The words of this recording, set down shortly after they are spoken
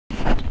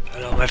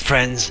Hello my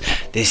friends,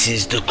 this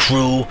is The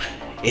Crew.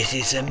 It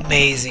is an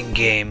amazing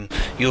game.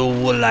 You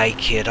will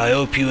like it. I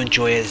hope you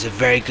enjoy it. It's a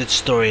very good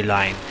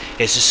storyline.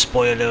 It's a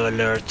spoiler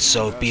alert,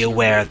 so be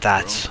aware of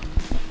that.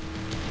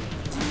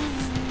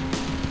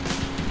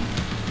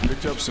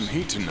 Picked up some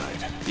heat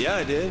tonight. Yeah,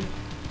 I did.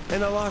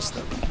 And I lost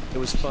them. It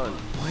was fun.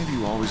 Why have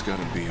you always got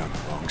to be on the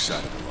wrong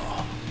side of the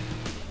law?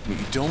 I mean,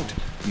 you don't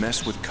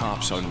mess with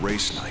cops on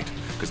race night,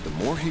 because the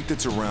more heat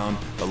that's around,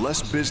 the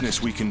less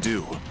business we can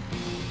do.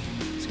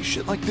 See,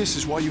 shit like this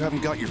is why you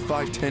haven't got your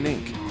 510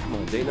 ink. Come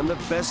on, Dayton, I'm the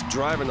best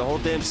driver in the whole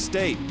damn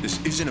state. This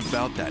isn't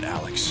about that,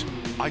 Alex.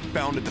 I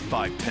founded the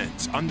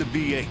 510s. I'm the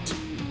V8.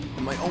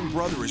 And my own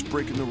brother is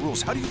breaking the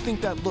rules. How do you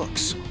think that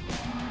looks?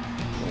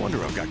 No wonder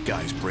I've got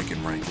guys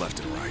breaking rank left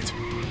and right.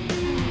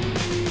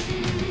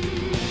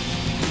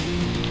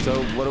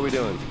 So, what are we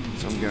doing?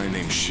 Some guy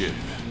named Shiv.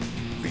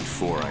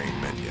 V4 I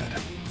ain't met yet.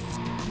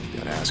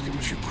 Gotta ask him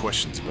a few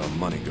questions about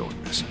money going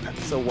missing.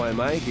 So why am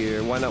I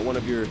here? Why not one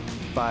of your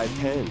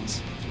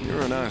 510s?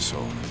 You're an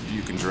asshole.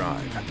 You can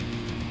drive.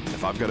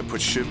 If I've got to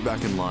put Shiv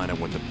back in line, I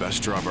want the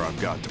best driver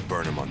I've got to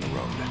burn him on the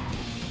road.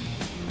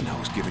 And I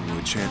was giving you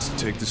a chance to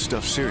take this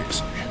stuff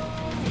seriously.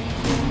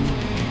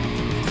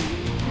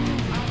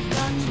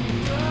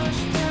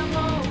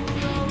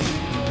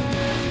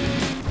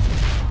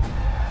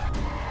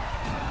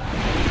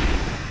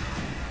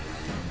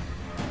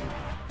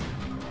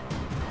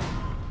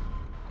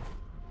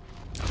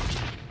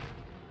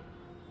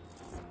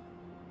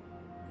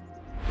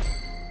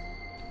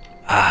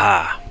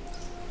 Aha.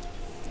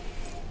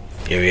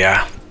 Here we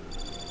are.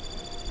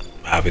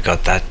 We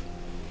got that.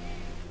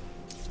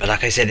 But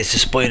like I said, it's a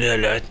spoiler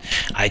alert.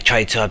 I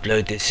tried to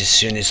upload this as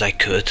soon as I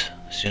could.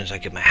 As soon as I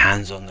get my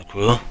hands on The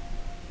Crew.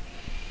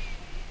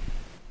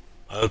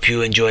 I hope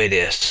you enjoy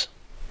this.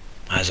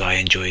 As I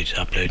enjoyed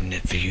uploading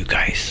it for you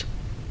guys.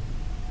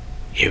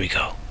 Here we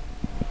go.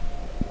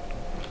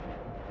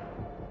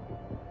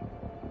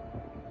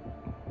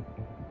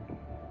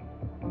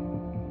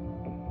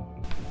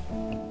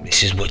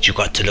 This is what you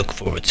got to look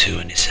forward to,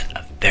 and it's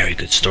a very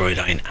good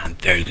storyline and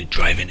very good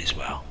driving as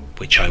well,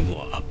 which I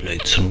will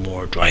upload some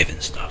more driving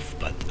stuff,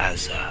 but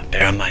as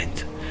bear in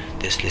mind,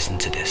 just listen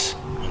to this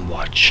and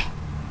watch.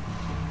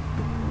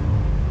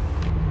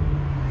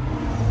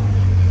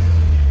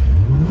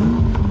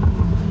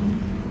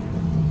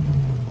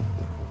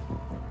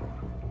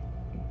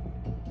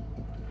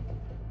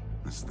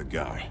 This is the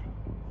guy.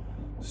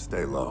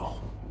 Stay low.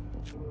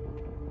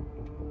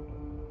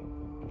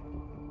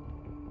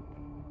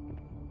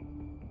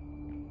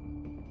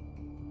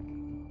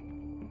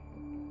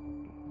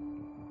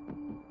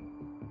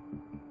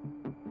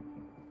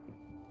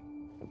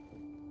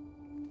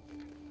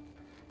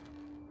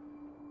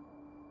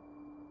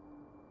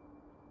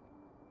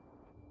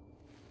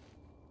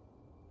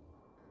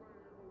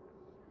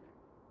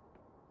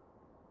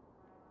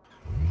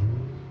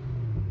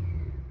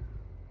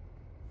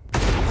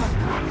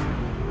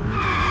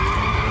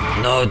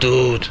 No,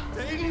 dude.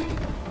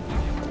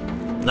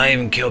 Not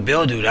even Kill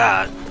Bill do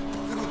that.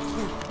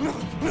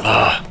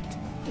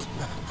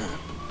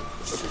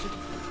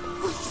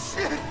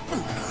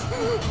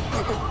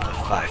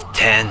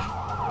 510.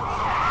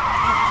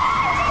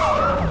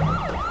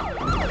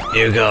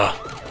 Here we go.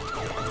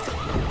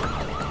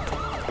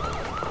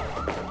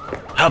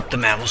 Help the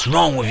man. What's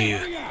wrong with you?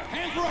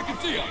 Hands where I can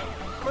see 'em.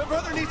 My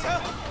brother needs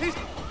help. He's...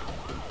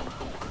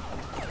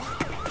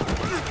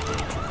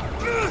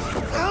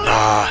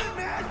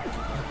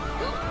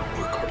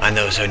 I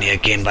know it's only a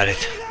game, but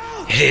it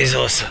is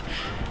also.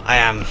 I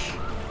am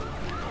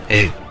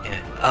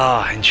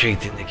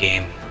intrigued in the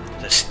game.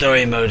 The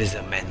story mode is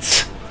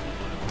immense.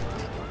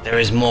 There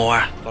is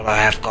more, but I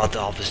have got,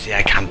 obviously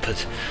I can't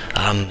put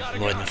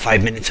more than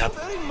 5 minutes up.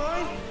 That ain't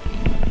mine.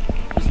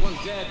 This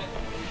one's dead.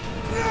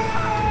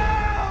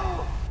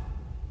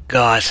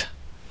 God.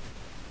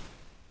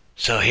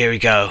 So here we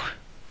go.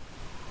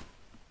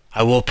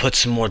 I will put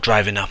some more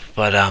driving up,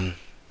 but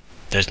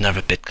there's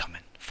another bit coming.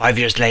 5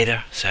 years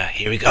later, so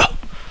here we go.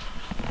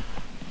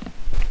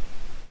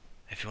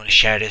 If you want to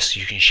share this,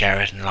 you can share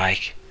it and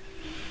like,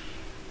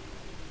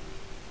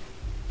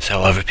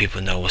 so other people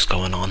know what's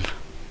going on.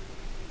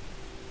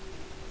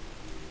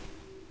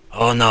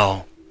 Oh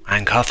no,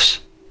 handcuffs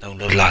don't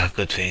look like a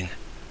good thing.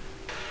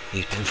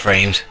 He's been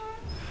framed,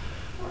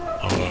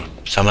 or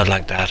something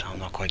like that. I'm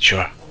not quite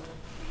sure,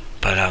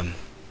 but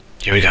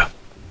here we go.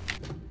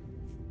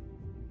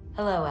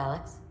 Hello,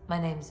 Alex. My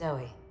name's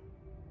Zoe.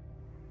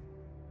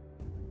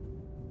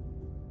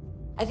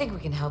 I think we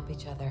can help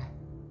each other.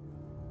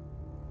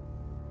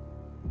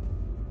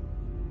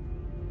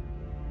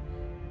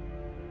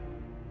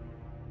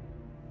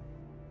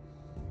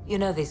 You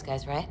know these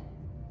guys, right?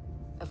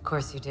 Of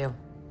course you do.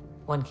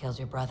 One killed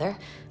your brother,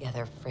 the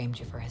other framed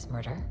you for his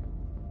murder.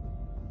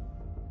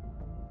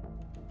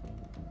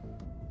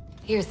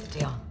 Here's the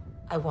deal.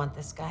 I want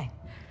this guy.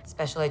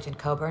 Special Agent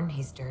Coburn,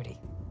 he's dirty.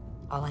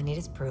 All I need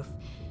is proof.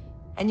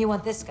 And you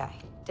want this guy,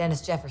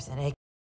 Dennis Jefferson,